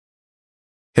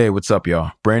Hey, what's up,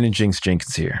 y'all? Brandon Jinx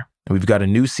Jenkins here. And we've got a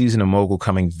new season of Mogul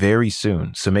coming very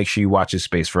soon, so make sure you watch this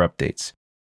space for updates.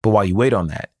 But while you wait on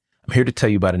that, I'm here to tell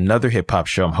you about another hip-hop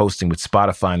show I'm hosting with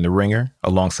Spotify and The Ringer,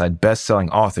 alongside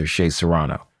best-selling author Shea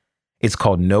Serrano. It's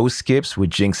called No Skips with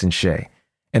Jinx and Shea,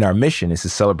 and our mission is to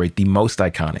celebrate the most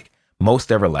iconic,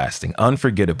 most everlasting,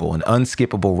 unforgettable, and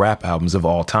unskippable rap albums of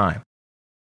all time.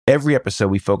 Every episode,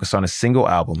 we focus on a single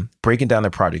album, breaking down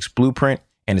the project's blueprint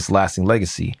and its lasting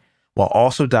legacy, while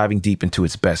also diving deep into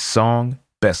its best song,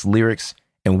 best lyrics,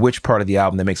 and which part of the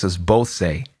album that makes us both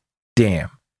say, damn,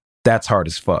 that's hard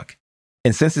as fuck.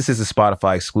 And since this is a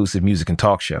Spotify exclusive music and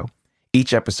talk show,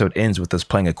 each episode ends with us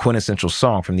playing a quintessential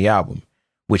song from the album,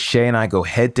 which Shay and I go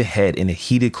head to head in a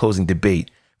heated closing debate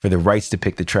for the rights to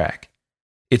pick the track.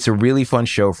 It's a really fun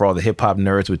show for all the hip hop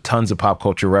nerds with tons of pop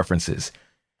culture references.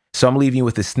 So I'm leaving you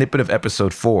with a snippet of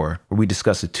episode 4, where we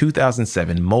discuss a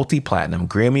 2007 multi-platinum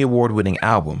Grammy Award-winning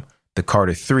album, The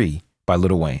Carter 3 by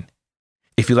Lil Wayne.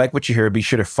 If you like what you hear, be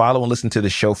sure to follow and listen to the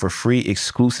show for free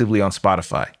exclusively on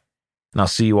Spotify. And I'll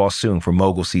see you all soon for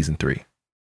Mogul Season 3.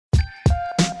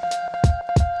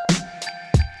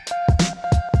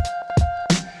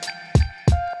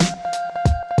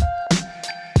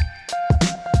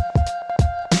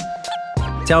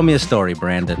 Tell me a story,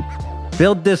 Brandon.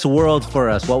 Build this world for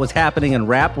us. What was happening in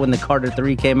rap when The Carter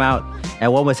 3 came out,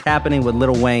 and what was happening with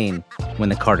Lil Wayne when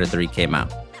The Carter 3 came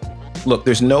out? Look,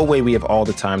 there's no way we have all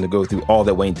the time to go through all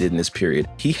that Wayne did in this period.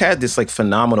 He had this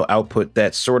phenomenal output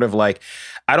that sort of I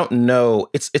don't know,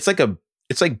 it's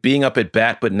like being up at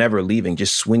bat but never leaving,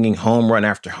 just swinging home run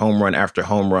after home run after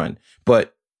home run.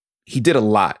 But he did a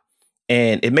lot,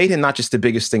 and it made him not just the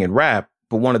biggest thing in rap,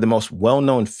 but one of the most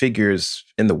well-known figures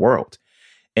in the world.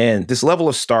 And this level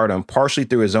of stardom, partially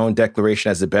through his own declaration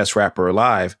as the best rapper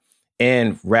alive,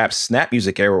 and rap's snap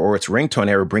music era or its ringtone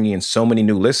era, bringing in so many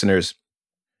new listeners,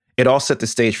 it all set the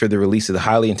stage for the release of the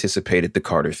highly anticipated The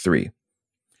Carter 3.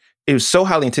 It was so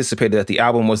highly anticipated that the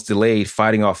album was delayed,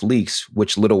 fighting off leaks,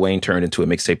 which Lil Wayne turned into a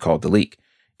mixtape called The Leak.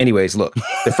 Anyways, look,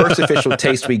 the first official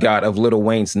taste we got of Lil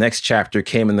Wayne's next chapter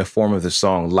came in the form of the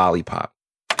song Lollipop.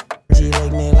 She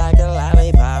lick me like a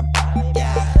lollipop.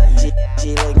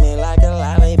 She lick me like a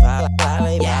lollipop.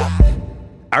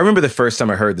 I remember the first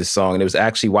time I heard this song, and it was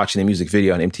actually watching the music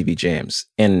video on MTV Jams.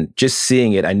 And just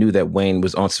seeing it, I knew that Wayne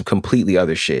was on some completely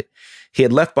other shit. He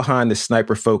had left behind the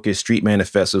sniper-focused street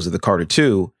manifestos of The Carter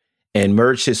 2 and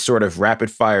merged his sort of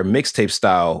rapid-fire mixtape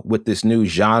style with this new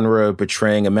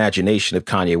genre-betraying imagination of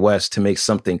Kanye West to make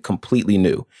something completely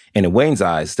new. And in Wayne's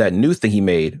eyes, that new thing he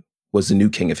made was the new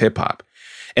king of hip-hop.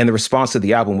 And the response to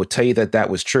the album would tell you that that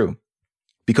was true.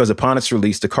 Because upon its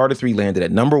release, The Carter 3 landed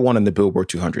at #1 on the Billboard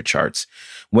 200 charts,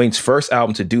 Wayne's first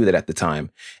album to do that at the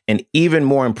time. And even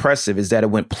more impressive is that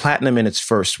it went platinum in its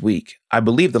first week. I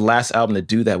believe the last album to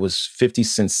do that was 50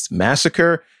 Cent's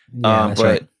Massacre. Yeah, that's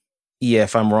right. Yeah,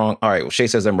 if I'm wrong. All right, well, Shay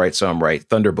says I'm right, so I'm right.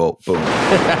 Thunderbolt, boom.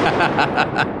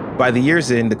 By the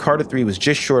year's end, The Carter 3 was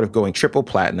just short of going triple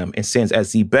platinum and stands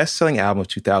as the best-selling album of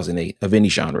 2008 of any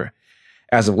genre.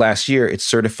 As of last year, it's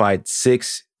certified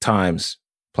 6 times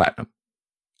platinum.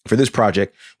 For this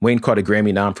project, Wayne caught a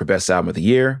Grammy nom for Best Album of the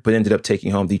Year, but ended up taking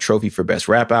home the trophy for Best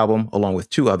Rap Album, along with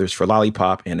 2 others for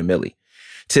Lollipop and A Milli.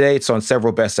 Today, it's on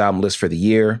several Best Album lists for the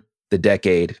year, the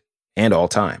decade, and all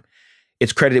time.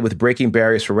 It's credited with breaking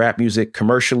barriers for rap music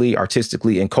commercially,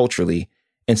 artistically, and culturally,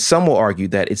 and some will argue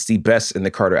that it's the best in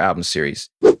the Carter album series.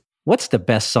 What's the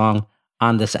best song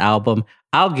on this album?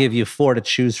 I'll give you 4 to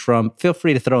choose from. Feel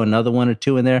free to throw another 1 or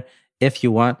 2 in there if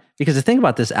you want, because the thing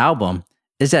about this album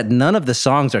is that none of the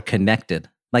songs are connected,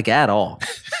 at all.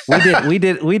 We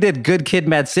did Good Kid,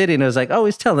 Mad City, and it was like, oh,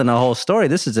 he's telling a whole story.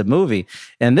 This is a movie.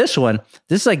 And this one,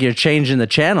 this is like you're changing the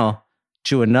channel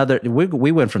to another.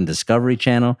 We went from Discovery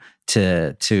Channel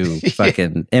to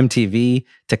fucking MTV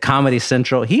to Comedy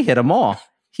Central. He hit them all.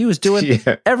 He was doing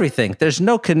everything. There's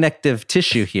no connective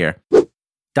tissue here.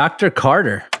 Dr.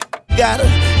 Carter. Gotta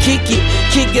kick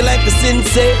it like the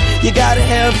sensei. You gotta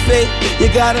have faith.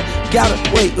 You gotta.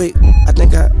 Wait. I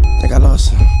think I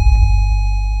lost him.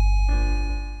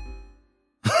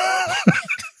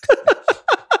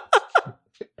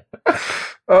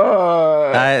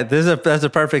 That's a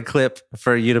perfect clip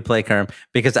for you to play, Kerm,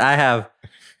 because I have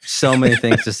so many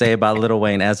things to say about Lil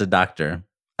Wayne as a doctor.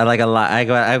 I like a lot. I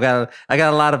got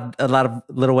a lot of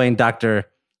Lil Wayne doctor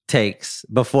takes.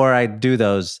 Before I do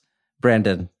those,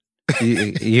 Brandon,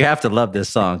 you have to love this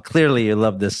song. Clearly, you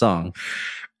love this song.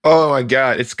 Oh my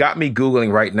God. It's got me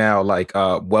Googling right now,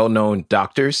 well-known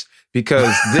doctors,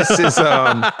 because this is,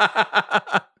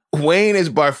 Wayne is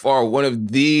by far one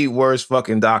of the worst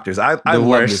fucking doctors. I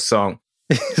love this song.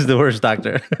 He's the worst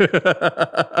doctor.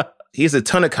 has a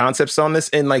ton of concepts on this,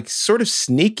 and like sort of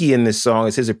sneaky in this song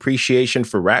is his appreciation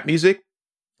for rap music.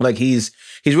 Like he's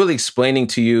really explaining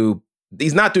to you,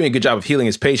 he's not doing a good job of healing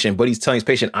his patient, but he's telling his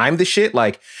patient, I'm the shit.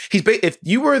 Like if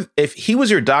he was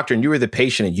your doctor and you were the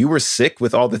patient and you were sick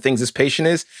with all the things this patient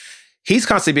is, he's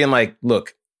constantly being like,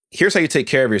 look, here's how you take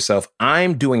care of yourself.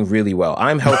 I'm doing really well.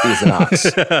 I'm healthy as an ox.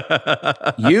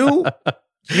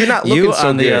 You're not looking you, so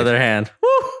on good. the other hand,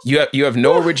 you have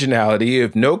no originality. You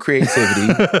have no creativity.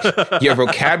 Your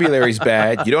vocabulary's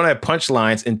bad. You don't have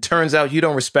punchlines. And turns out you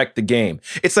don't respect the game.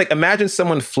 It's like, imagine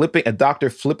a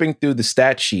doctor flipping through the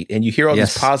stat sheet and you hear all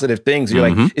these positive things. You're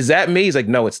like, is that me? He's like,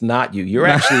 no, it's not you. You're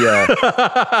actually,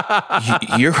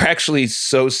 you're actually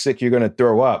so sick you're going to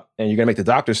throw up and you're going to make the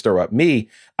doctors throw up. Me,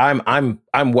 I'm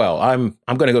well. I'm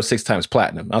going to go 6 times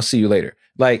platinum. I'll see you later.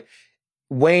 Like,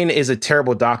 Wayne is a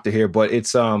terrible doctor here, but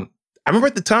it's, I remember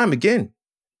at the time, again,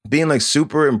 being like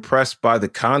super impressed by the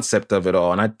concept of it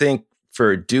all. And I think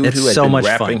for a dude who had been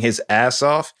rapping his ass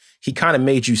off, he kind of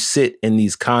made you sit in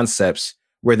these concepts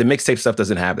where the mixtape stuff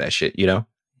doesn't have that shit, you know?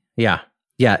 Yeah.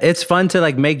 Yeah. It's fun to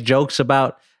like make jokes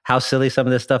about how silly some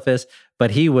of this stuff is,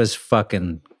 but he was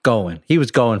fucking going. He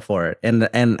was going for it. And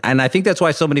I think that's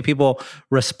why so many people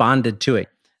responded to it.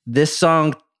 This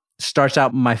song starts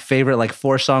out my favorite like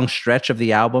 4-song stretch of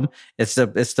the album. It's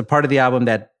the part of the album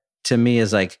that to me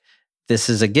is like, this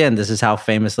is how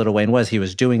famous Lil Wayne was. He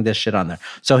was doing this shit on there.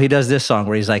 So he does this song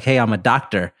where he's like, hey, I'm a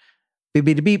doctor. Beep,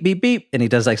 beep, beep, beep, beep. And he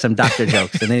does like some doctor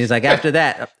jokes. And then he's like,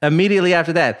 immediately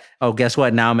after that, oh, guess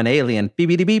what? Now I'm an alien. Beep,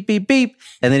 beep, beep, beep, beep.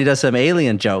 And then he does some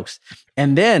alien jokes.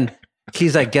 And then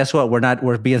he's like, guess what?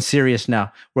 We're being serious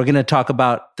now. We're going to talk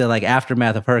about the like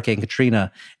aftermath of Hurricane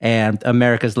Katrina and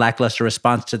America's lackluster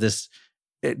response to this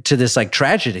like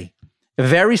tragedy.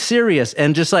 Very serious.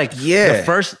 And just like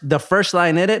the first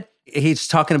line in it, he's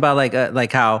talking about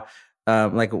like how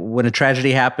like when a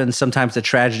tragedy happens, sometimes the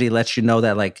tragedy lets you know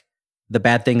that like the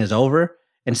bad thing is over.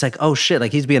 And it's like, oh shit,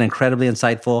 like he's being incredibly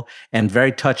insightful and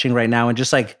very touching right now. And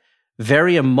just like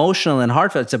very emotional and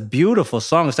heartfelt. It's a beautiful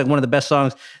song. It's like one of the best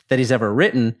songs that he's ever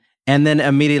written. And then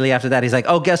immediately after that, he's like,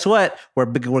 oh, guess what? We're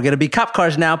going to be cop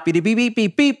cars now. Beep, beep, beep,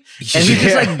 beep, beep. And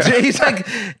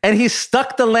and he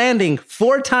stuck the landing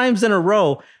 4 times in a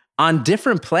row on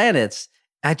different planets.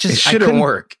 It shouldn't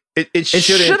work. It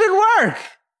shouldn't work.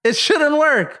 It shouldn't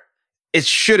work. It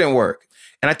shouldn't work.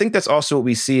 And I think that's also what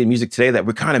we see in music today that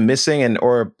we're kind of missing, and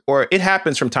or it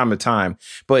happens from time to time.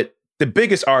 But the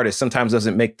biggest artist sometimes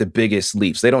doesn't make the biggest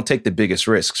leaps. They don't take the biggest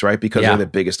risks, right? Because they're the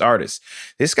biggest artists.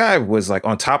 This guy was like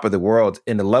on top of the world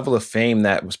in the level of fame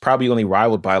that was probably only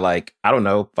rivaled by like, I don't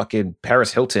know, fucking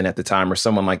Paris Hilton at the time or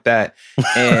someone like that.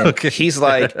 And he's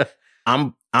like,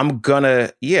 I'm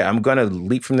gonna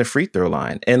leap from the free throw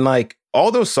line. And like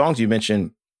all those songs you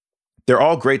mentioned, they're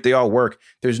all great. They all work.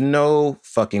 There's no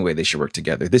fucking way they should work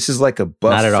together. This is like a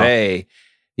buffet. Not at all.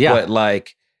 Yeah. But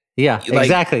like, yeah, like,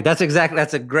 exactly. That's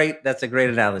a great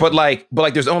analogy. But like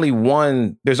there's only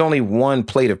one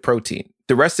plate of protein.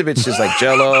 The rest of it's just like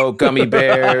Jell-O, gummy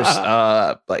bears,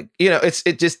 like, you know,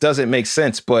 it just doesn't make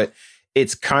sense, but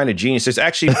it's kind of genius. There's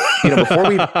actually, you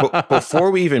know,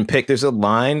 before we even pick, there's a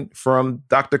line from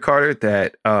Dr. Carter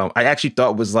that I actually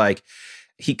thought was like,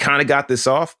 he kind of got this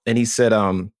off, and he said,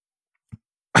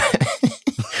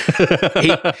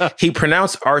 he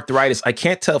pronounced arthritis. I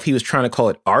can't tell if he was trying to call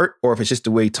it art or if it's just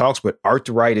the way he talks, but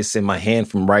arthritis in my hand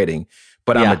from writing.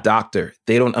 But I'm a doctor.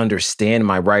 They don't understand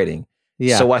my writing.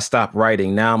 Yeah. So I stopped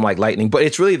writing. Now I'm like lightning. But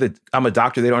it's really I'm a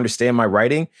doctor. They don't understand my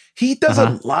writing. He does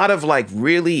a lot of like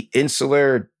really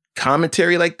insular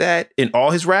commentary like that in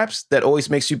all his raps that always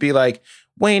makes you be like,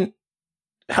 Wayne,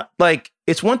 like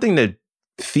it's one thing to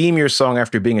theme your song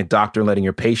after being a doctor and letting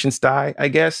your patients die, I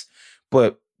guess.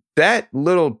 But that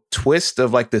little twist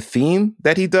of like the theme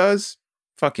that he does,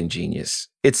 fucking genius.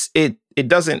 It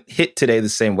doesn't hit today the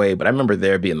same way, but I remember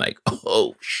there being like,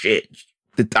 oh shit,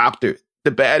 the doctor,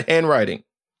 the bad handwriting.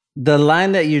 The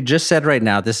line that you just said right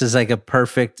now, this is like a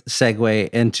perfect segue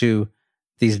into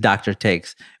these doctor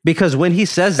takes. Because when he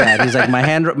says that, he's like, my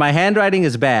handwriting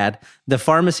is bad. The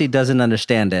pharmacy doesn't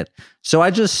understand it. So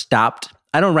I just stopped.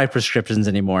 I don't write prescriptions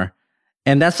anymore.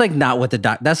 And that's like not what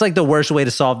that's like the worst way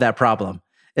to solve that problem.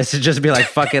 Is to just be like,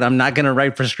 fuck it, I'm not going to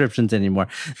write prescriptions anymore.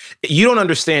 You don't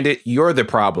understand it. You're the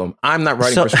problem. I'm not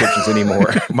writing prescriptions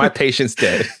anymore. My patient's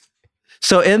dead.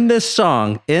 So in this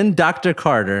song, in Dr.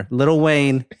 Carter, Lil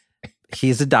Wayne,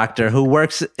 he's a doctor who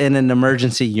works in an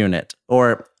emergency unit,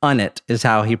 or UNIT is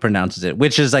how he pronounces it,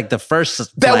 which is like the first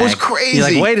That flag. was crazy. He's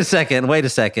like, wait a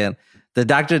second. The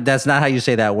doctor, that's not how you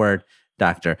say that word,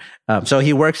 doctor. So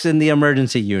he works in the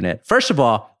emergency unit. First of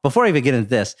all, before I even get into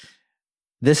this,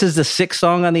 This is the 6th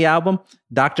song on the album,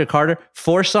 Dr. Carter.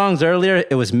 4 songs earlier,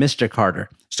 it was Mr. Carter.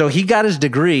 So he got his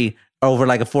degree over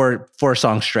like a four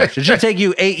song stretch. It should take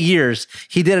you 8 years.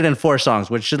 He did it in 4 songs,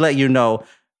 which should let you know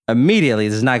immediately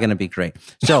this is not going to be great.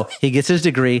 So he gets his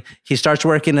degree. He starts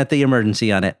working at the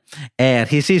emergency on it. And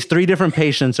he sees 3 different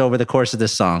patients over the course of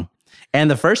this song. And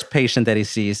the first patient that he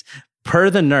sees, per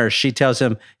the nurse, she tells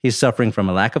him he's suffering from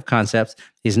a lack of concepts.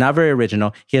 He's not very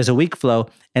original. He has a weak flow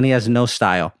and he has no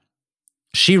style.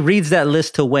 She reads that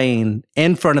list to Wayne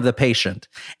in front of the patient.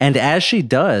 And as she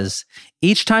does,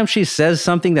 each time she says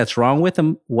something that's wrong with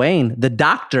him, Wayne, the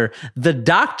doctor,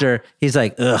 he's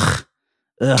like, ugh,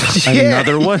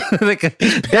 another one. Like,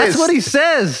 that's what he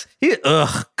says.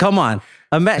 Come on.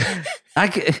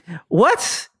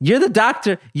 What? You're the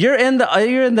doctor. You're in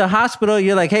the hospital.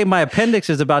 You're like, hey, my appendix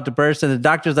is about to burst. And the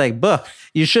doctor's like, buh,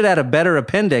 you should have had a better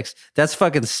appendix. That's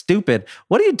fucking stupid.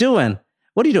 What are you doing?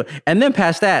 And then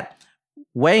past that,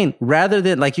 Wayne, rather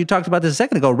than, like you talked about this a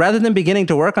second ago, rather than beginning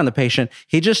to work on the patient,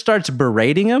 he just starts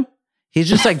berating him. He's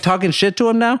just like talking shit to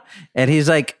him now. And he's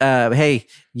like, hey,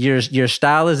 your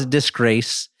style is a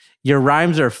disgrace. Your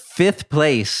rhymes are 5th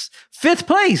place. 5th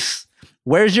place.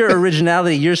 Where's your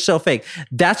originality? You're so fake.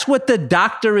 That's what the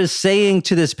doctor is saying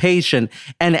to this patient.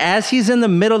 And as he's in the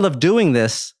middle of doing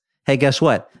this, hey, guess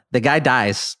what? The guy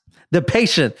dies. The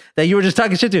patient that you were just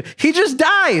talking shit to, he just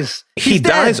dies. He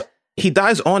dies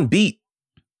on beat.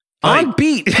 On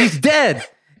beat. He's dead.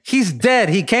 He's dead.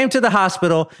 He came to the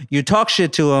hospital. You talk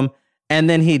shit to him, and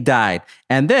then he died.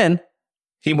 And then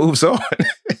he moves on.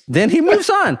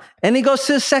 And he goes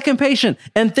to his second patient,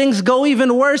 and things go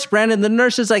even worse. Brandon, the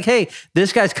nurse is like, hey,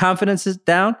 this guy's confidence is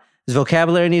down. His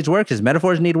vocabulary needs work. His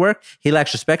metaphors need work. He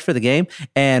lacks respect for the game.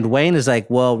 And Wayne is like,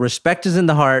 well, respect is in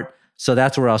the heart. So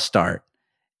that's where I'll start.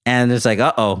 And it's like,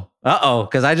 uh-oh,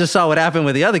 because I just saw what happened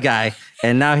with the other guy.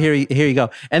 And now here you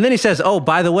go. And then he says, oh,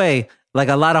 by the way, like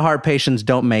a lot of heart patients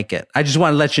don't make it. I just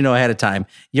want to let you know ahead of time,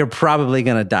 you're probably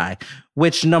going to die.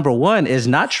 Which, number one, is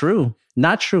not true.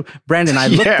 Not true. Brandon, I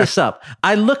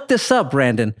looked this up,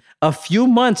 Brandon. A few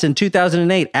months in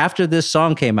 2008, after this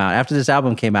album came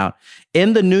out,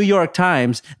 in the New York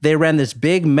Times, they ran this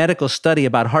big medical study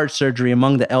about heart surgery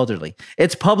among the elderly.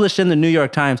 It's published in the New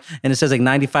York Times, and it says like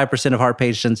 95% of heart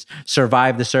patients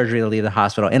survive the surgery to leave the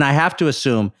hospital. And I have to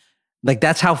assume, like,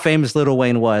 that's how famous Lil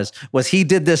Wayne was he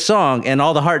did this song, and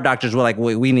all the heart doctors were like,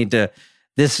 we need to,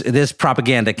 this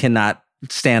propaganda cannot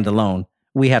stand alone.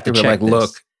 We have to check this.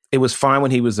 Look, it was fine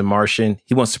when he was a Martian.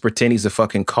 He wants to pretend he's a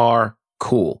fucking car.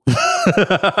 Cool.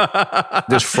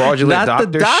 This fraudulent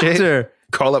doctor shit.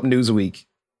 Call up Newsweek.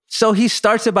 So he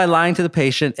starts it by lying to the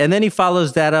patient, and then he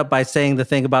follows that up by saying the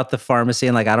thing about the pharmacy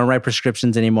and like, I don't write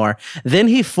prescriptions anymore. Then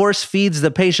he force feeds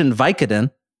the patient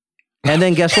Vicodin, and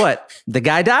then guess what? The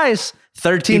guy dies.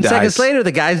 13 seconds later,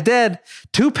 the guy's dead.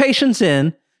 2 patients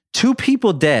in, 2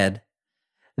 people dead.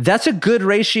 That's a good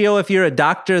ratio if you're a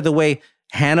doctor the way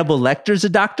Hannibal Lecter's a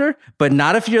doctor, but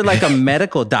not if you're like a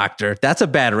medical doctor. That's a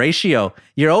bad ratio.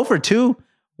 You're over 2,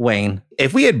 Wayne.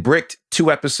 If we had bricked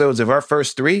 2 episodes of our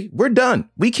first 3, we're done.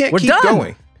 We can't keep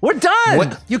going. We're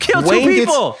done. You killed Wayne 2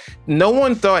 people. No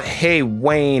one thought, hey,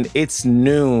 Wayne, it's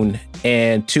noon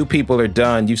and 2 people are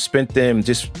done. You spent them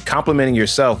just complimenting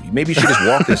yourself. Maybe you should just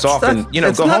walk this off and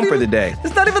go home for the day.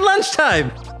 It's not even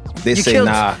lunchtime. They say,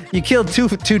 nah. You killed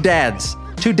two dads.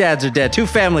 2 dads are dead. 2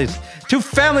 families. 2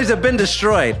 families have been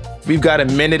destroyed. We've got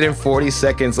 1 minute and 40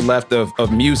 seconds left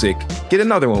of music. Get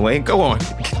another one, Wayne. Go on.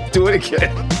 Do it again.